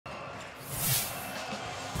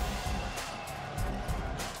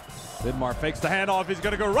Vidmar fakes the handoff. He's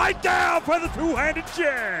going to go right down for the two-handed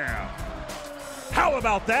jam. How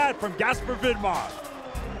about that from Gasper Vidmar?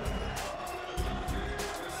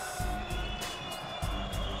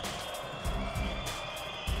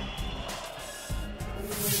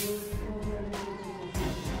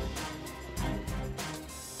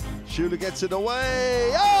 Shuler gets it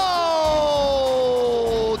away. Oh!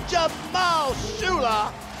 Jamal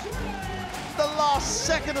Shuler! The last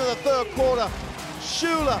second of the third quarter.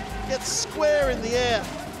 Shuler gets square in the air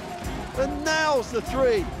and nails the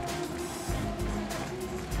three.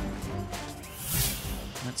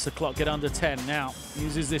 Lets the clock get under 10 now.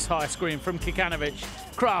 Uses this high screen from Kikanovic.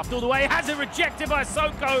 Kraft all the way, has it rejected by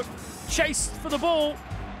Soko. Chased for the ball.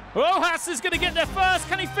 Rojas is going to get there first.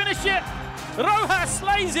 Can he finish it? Rojas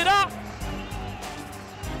slays it up.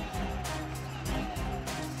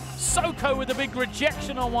 Soko with a big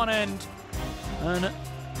rejection on one end. And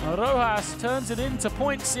Rojas turns it into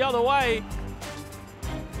points the other way.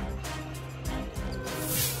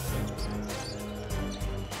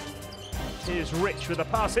 Here's Rich with a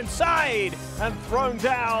pass inside and thrown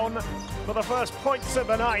down for the first points of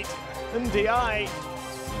the night. And Ndiaye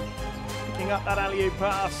picking up that alley-oop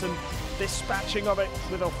pass and dispatching of it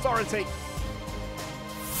with authority.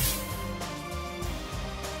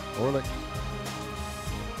 Orelik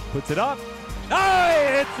puts it up. Oh,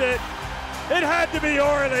 he hits it. It had to be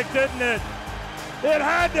Orelik, didn't it? It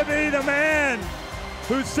had to be the man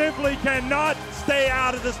who simply cannot stay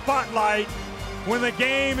out of the spotlight when the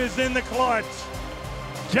game is in the clutch.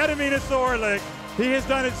 Gediminas Orelik. He has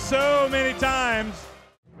done it so many times.